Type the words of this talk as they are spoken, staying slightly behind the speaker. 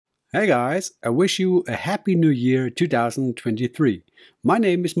Hey guys, I wish you a happy new year 2023. My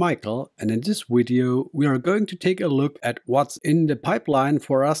name is Michael, and in this video we are going to take a look at what's in the pipeline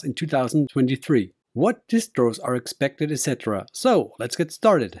for us in 2023. What distros are expected, etc. So let's get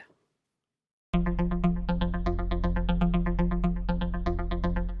started.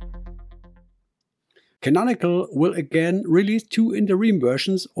 Canonical will again release two interim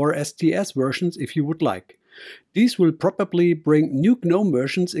versions or STS versions if you would like. These will probably bring new GNOME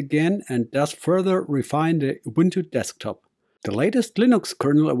versions again and thus further refine the Ubuntu desktop. The latest Linux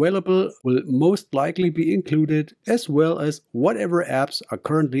kernel available will most likely be included, as well as whatever apps are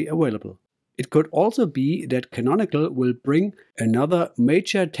currently available. It could also be that Canonical will bring another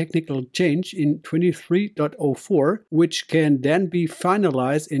major technical change in 23.04, which can then be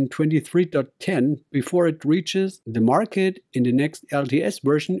finalized in 23.10 before it reaches the market in the next LTS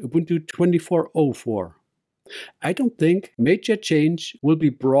version Ubuntu 24.04. I don't think major change will be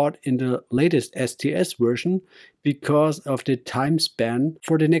brought in the latest STS version because of the time span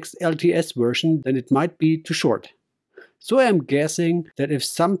for the next LTS version, then it might be too short. So I am guessing that if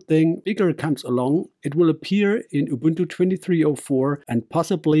something bigger comes along, it will appear in Ubuntu 23.04 and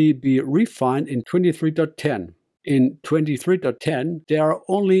possibly be refined in 23.10. In 23.10, there are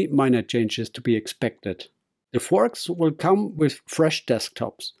only minor changes to be expected. The forks will come with fresh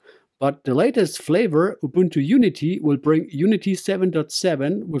desktops. But the latest flavor, Ubuntu Unity, will bring Unity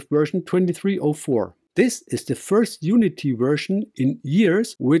 7.7 with version 23.04. This is the first Unity version in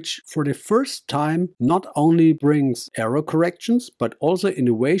years which for the first time not only brings error corrections but also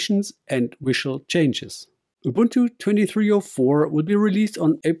innovations and visual changes. Ubuntu 23.04 will be released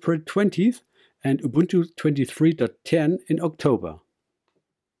on April 20th and Ubuntu 23.10 in October.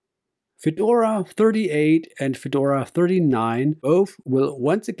 Fedora 38 and Fedora 39 both will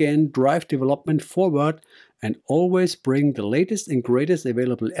once again drive development forward and always bring the latest and greatest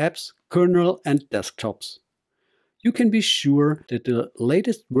available apps, kernel and desktops. You can be sure that the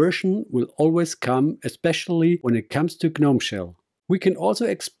latest version will always come, especially when it comes to GNOME Shell. We can also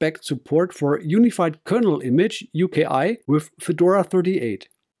expect support for Unified Kernel Image UKI with Fedora 38.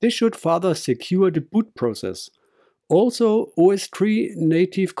 This should further secure the boot process. Also, OS3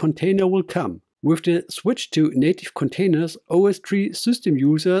 native container will come. With the switch to native containers, OS3 system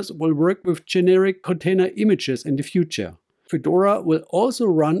users will work with generic container images in the future. Fedora will also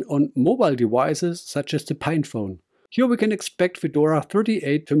run on mobile devices such as the PinePhone. Here we can expect Fedora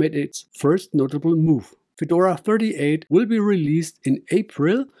 38 to make its first notable move. Fedora 38 will be released in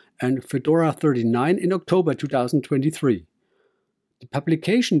April and Fedora 39 in October 2023. The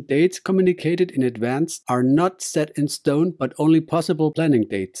publication dates communicated in advance are not set in stone but only possible planning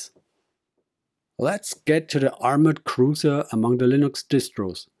dates. Let's get to the armored cruiser among the Linux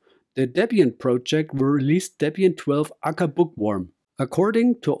distros. The Debian project will release Debian 12 Akka Bookworm.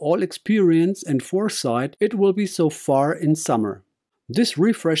 According to all experience and foresight, it will be so far in summer. This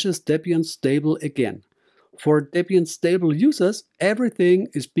refreshes Debian stable again. For Debian stable users, everything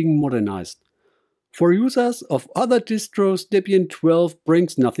is being modernized. For users of other distros, Debian 12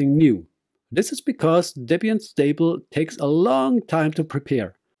 brings nothing new. This is because Debian stable takes a long time to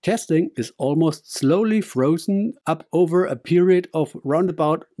prepare. Testing is almost slowly frozen up over a period of round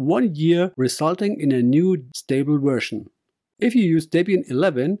about 1 year, resulting in a new stable version. If you use Debian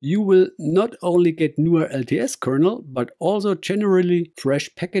 11, you will not only get newer LTS kernel, but also generally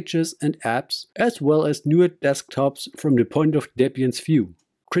fresh packages and apps, as well as newer desktops from the point of Debian's view.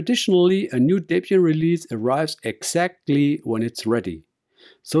 Traditionally, a new Debian release arrives exactly when it's ready.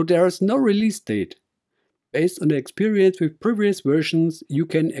 So there is no release date. Based on the experience with previous versions, you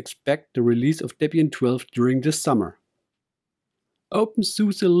can expect the release of Debian 12 during the summer.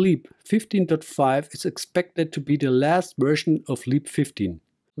 OpenSUSE Leap 15.5 is expected to be the last version of Leap 15.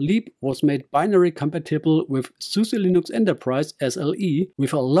 Leap was made binary compatible with SUSE Linux Enterprise SLE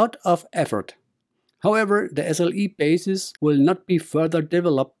with a lot of effort. However, the SLE basis will not be further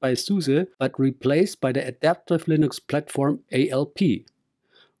developed by SUSE, but replaced by the Adaptive Linux Platform ALP.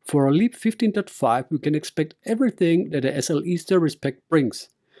 For Leap 15.5, we can expect everything that the SLE service pack brings.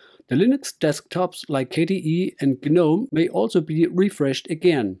 The Linux desktops like KDE and GNOME may also be refreshed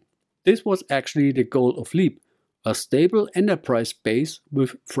again. This was actually the goal of Leap, a stable enterprise base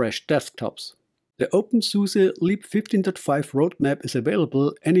with fresh desktops. The OpenSUSE Leap 15.5 roadmap is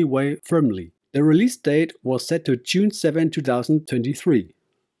available anyway firmly. The release date was set to June 7, 2023.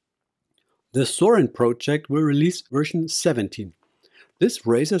 The Soren project will release version 17. This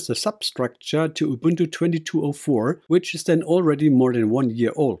raises the substructure to Ubuntu 22.04, which is then already more than 1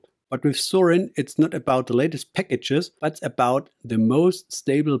 year old. But with Soren, it's not about the latest packages, but about the most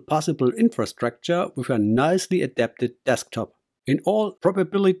stable possible infrastructure with a nicely adapted desktop. In all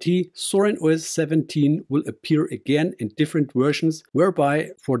probability, Soren OS 17 will appear again in different versions,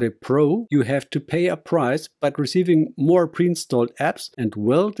 whereby for the Pro you have to pay a price but receiving more pre-installed apps and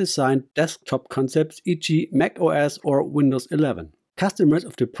well-designed desktop concepts, e.g. Mac OS or Windows 11. Customers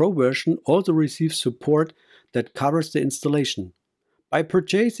of the Pro version also receive support that covers the installation. By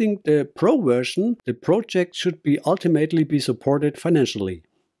purchasing the Pro version, the project should ultimately be supported financially.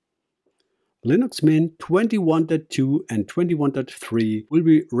 Linux Mint 21.2 and 21.3 will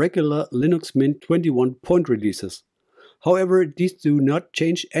be regular Linux Mint 21 point releases. However, these do not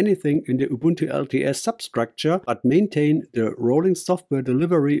change anything in the Ubuntu LTS substructure, but maintain the rolling software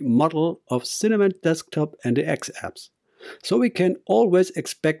delivery model of Cinnamon Desktop and the X apps. So we can always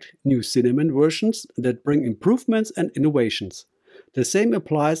expect new Cinnamon versions that bring improvements and innovations. The same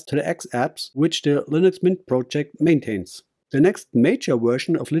applies to the X apps, which the Linux Mint project maintains. The next major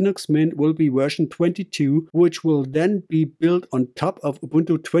version of Linux Mint will be version 22, which will then be built on top of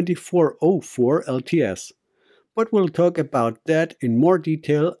Ubuntu 24.04 LTS. But we'll talk about that in more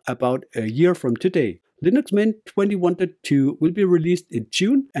detail about a year from today. Linux Mint 21.2 will be released in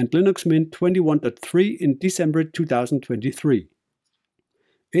June and Linux Mint 21.3 in December 2023.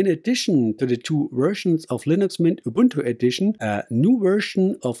 In addition to the two versions of Linux Mint Ubuntu Edition, a new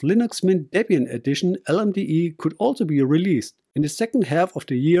version of Linux Mint Debian Edition LMDE could also be released. In the second half of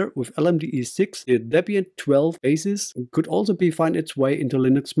the year with LMDE 6, the Debian 12 basis could also find its way into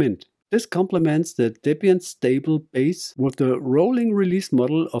Linux Mint. This complements the Debian stable base with the rolling release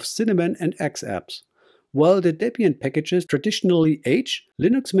model of Cinnamon and X apps. While the Debian packages traditionally age,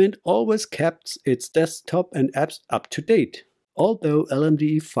 Linux Mint always kept its desktop and apps up to date. Although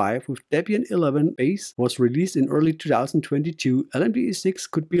LMDE 5 with Debian 11 base was released in early 2022, LMDE 6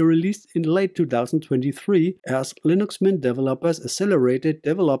 could be released in late 2023 as Linux Mint developers accelerated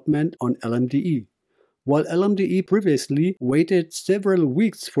development on LMDE. While LMDE previously waited several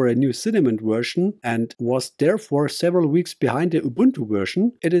weeks for a new Cinnamon version and was therefore several weeks behind the Ubuntu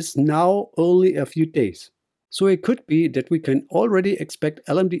version, it is now only a few days. So it could be that we can already expect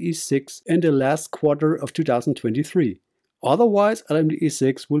LMDE 6 in the last quarter of 2023. Otherwise, LMDE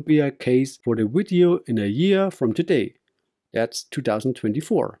 6 will be a case for the video in a year from today. That's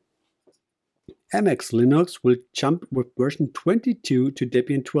 2024. MX Linux will jump with version 22 to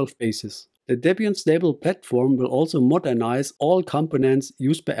Debian 12 basis. The Debian stable platform will also modernize all components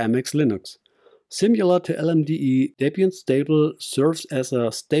used by MX Linux. Similar to LMDE, Debian stable serves as a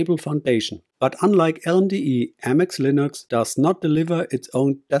stable foundation. But unlike LMDE, MX Linux does not deliver its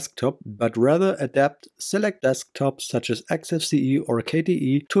own desktop, but rather adapt select desktops such as XFCE or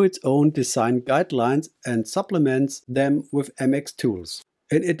KDE to its own design guidelines and supplements them with MX tools.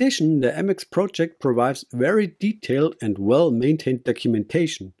 In addition, the MX project provides very detailed and well-maintained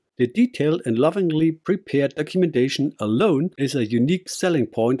documentation. The detailed and lovingly prepared documentation alone is a unique selling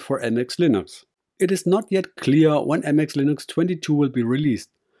point for MX Linux. It is not yet clear when MX Linux 22 will be released.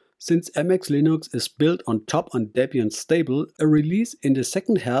 Since MX Linux is built on top on Debian stable, a release in the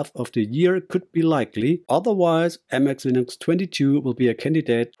second half of the year could be likely. Otherwise, MX Linux 22 will be a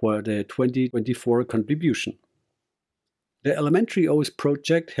candidate for the 2024 contribution. The Elementary OS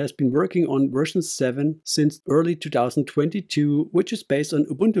project has been working on version 7 since early 2022, which is based on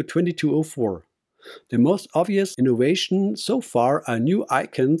Ubuntu 22.04. The most obvious innovation so far are new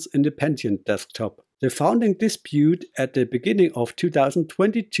icons in the Pentium desktop. The founding dispute at the beginning of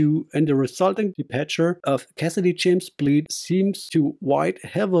 2022 and the resulting departure of Cassidy James Bleed seems to weigh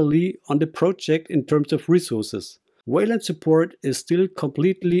heavily on the project in terms of resources. Wayland support is still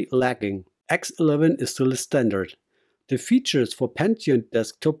completely lacking. X11 is still a standard. The features for Pentium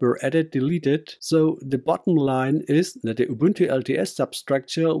desktop were deleted, so the bottom line is that the Ubuntu LTS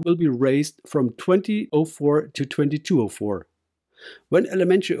substructure will be raised from 20.04 to 22.04. When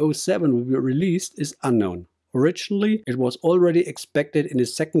Elementary OS 7 will be released is unknown. Originally, it was already expected in the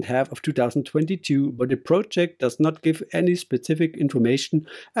second half of 2022, but the project does not give any specific information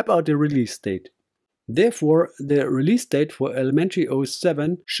about the release date. Therefore, the release date for Elementary OS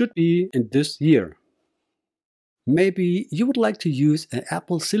 7 should be in this year. Maybe you would like to use an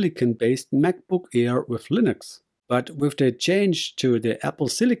Apple Silicon-based MacBook Air with Linux. But with the change to the Apple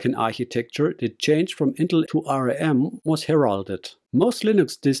Silicon architecture, the change from Intel to ARM was heralded. Most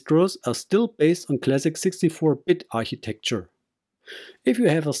Linux distros are still based on classic 64-bit architecture. If you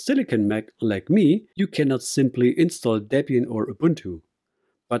have a Silicon Mac like me, you cannot simply install Debian or Ubuntu.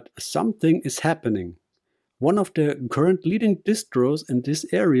 But something is happening. One of the current leading distros in this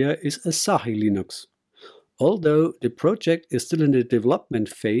area is Asahi Linux. Although the project is still in the development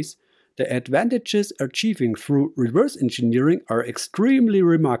phase, the advantages achieving through reverse engineering are extremely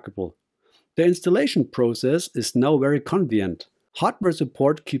remarkable. The installation process is now very convenient. Hardware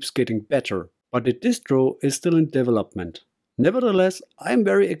support keeps getting better, but the distro is still in development. Nevertheless, I am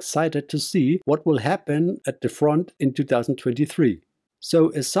very excited to see what will happen at the front in 2023. So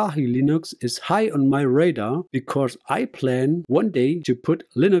Asahi Linux is high on my radar because I plan one day to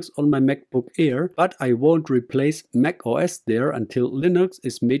put Linux on my MacBook Air, but I won't replace Mac OS there until Linux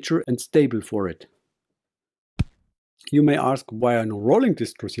is mature and stable for it. You may ask why are no rolling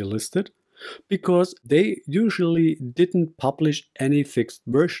distros here listed? Because they usually didn't publish any fixed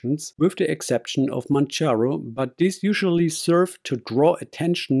versions with the exception of Mancharo, but these usually serve to draw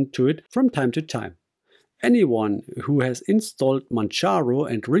attention to it from time to time. Anyone who has installed Mancharo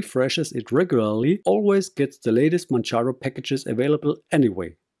and refreshes it regularly always gets the latest Mancharo packages available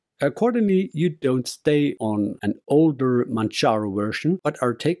anyway. Accordingly, you don't stay on an older Mancharo version, but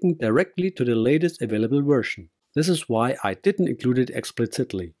are taken directly to the latest available version. This is why I didn't include it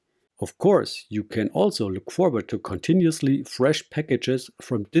explicitly. Of course, you can also look forward to continuously fresh packages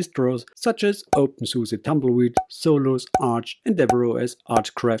from distros such as OpenSUSE Tumbleweed, Solus, Arch, EndeavourOS,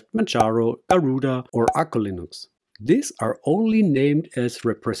 Archcraft, Mancharo, Garuda or Arco Linux. These are only named as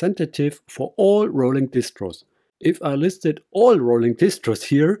representative for all rolling distros. If I listed all rolling distros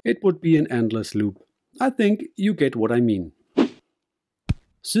here, it would be an endless loop. I think you get what I mean.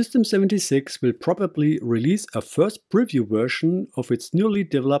 System 76 will probably release a first preview version of its newly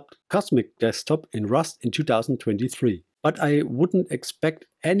developed Cosmic desktop in Rust in 2023. But I wouldn't expect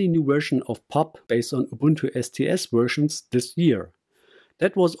any new version of POP based on Ubuntu STS versions this year.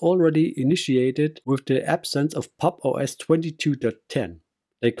 That was already initiated with the absence of Pop! OS 22.10.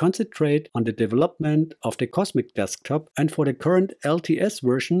 They concentrate on the development of the Cosmic desktop, and for the current LTS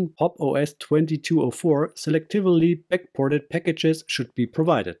version, Pop! OS 22.04, selectively backported packages should be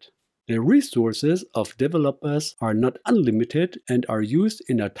provided. The resources of developers are not unlimited and are used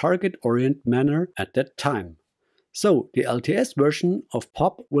in a target-oriented manner at that time. So, the LTS version of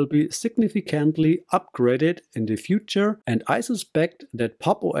POP will be significantly upgraded in the future, and I suspect that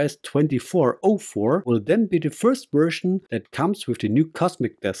Pop! OS 24.04 will then be the first version that comes with the new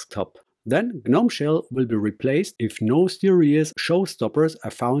Cosmic desktop. Then GNOME Shell will be replaced if no serious showstoppers are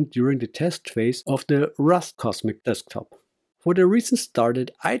found during the test phase of the Rust Cosmic desktop. For the reasons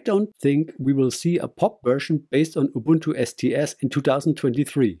stated, I don't think we will see a POP version based on Ubuntu STS in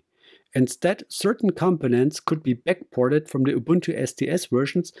 2023. Instead, certain components could be backported from the Ubuntu STS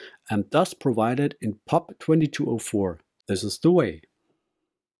versions and thus provided in POP 22.04. This is the way.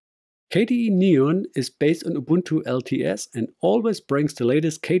 KDE Neon is based on Ubuntu LTS and always brings the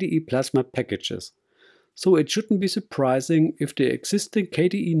latest KDE Plasma packages. So it shouldn't be surprising if the existing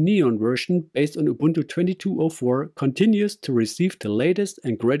KDE Neon version based on Ubuntu 22.04 continues to receive the latest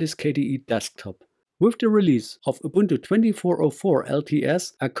and greatest KDE desktop. With the release of Ubuntu 24.04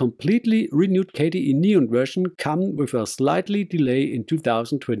 LTS, a completely renewed KDE Neon version comes with a slightly delay in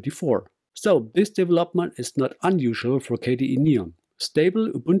 2024. So this development is not unusual for KDE Neon. Stable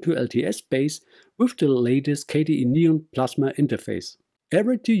Ubuntu LTS base with the latest KDE Neon Plasma interface.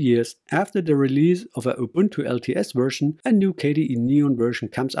 Every 2 years after the release of a Ubuntu LTS version, a new KDE Neon version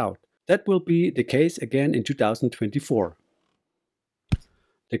comes out. That will be the case again in 2024.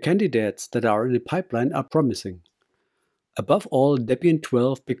 The candidates that are in the pipeline are promising. Above all, Debian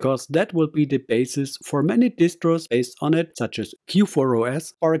 12, because that will be the basis for many distros based on it, such as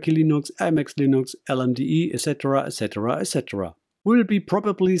Q4OS, Asahi Linux, IMAX Linux, LMDE, etc., etc., etc. We will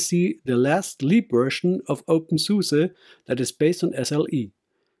probably see the last leap version of OpenSUSE that is based on SLE.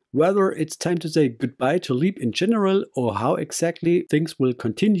 Whether it's time to say goodbye to Leap in general or how exactly things will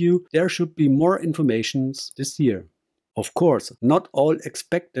continue, there should be more information this year. Of course, not all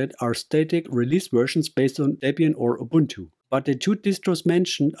expected are static release versions based on Debian or Ubuntu, but the two distros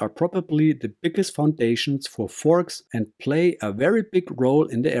mentioned are probably the biggest foundations for forks and play a very big role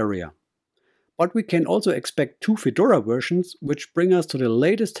in the area. But we can also expect two Fedora versions which bring us to the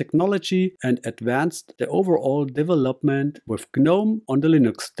latest technology and advance the overall development with GNOME on the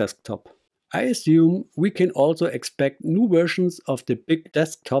Linux desktop. I assume we can also expect new versions of the big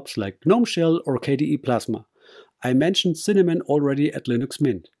desktops like GNOME Shell or KDE Plasma. I mentioned Cinnamon already at Linux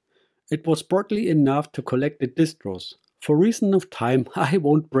Mint. It was partly enough to collect the distros. For reason of time, I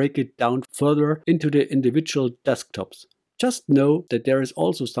won't break it down further into the individual desktops. Just know that there is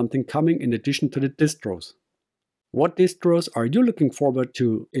also something coming in addition to the distros. What distros are you looking forward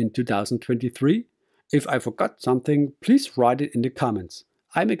to in 2023? If I forgot something, please write it in the comments.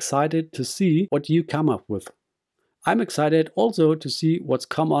 I'm excited to see what you come up with. I'm excited also to see what's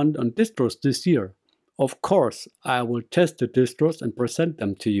come on distros this year. Of course, I will test the distros and present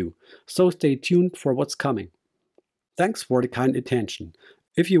them to you, so stay tuned for what's coming. Thanks for the kind attention.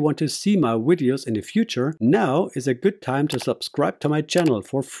 If you want to see my videos in the future, now is a good time to subscribe to my channel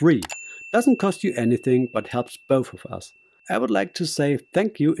for free. Doesn't cost you anything, but helps both of us. I would like to say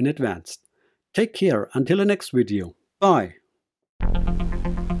thank you in advance. Take care until the next video. Bye.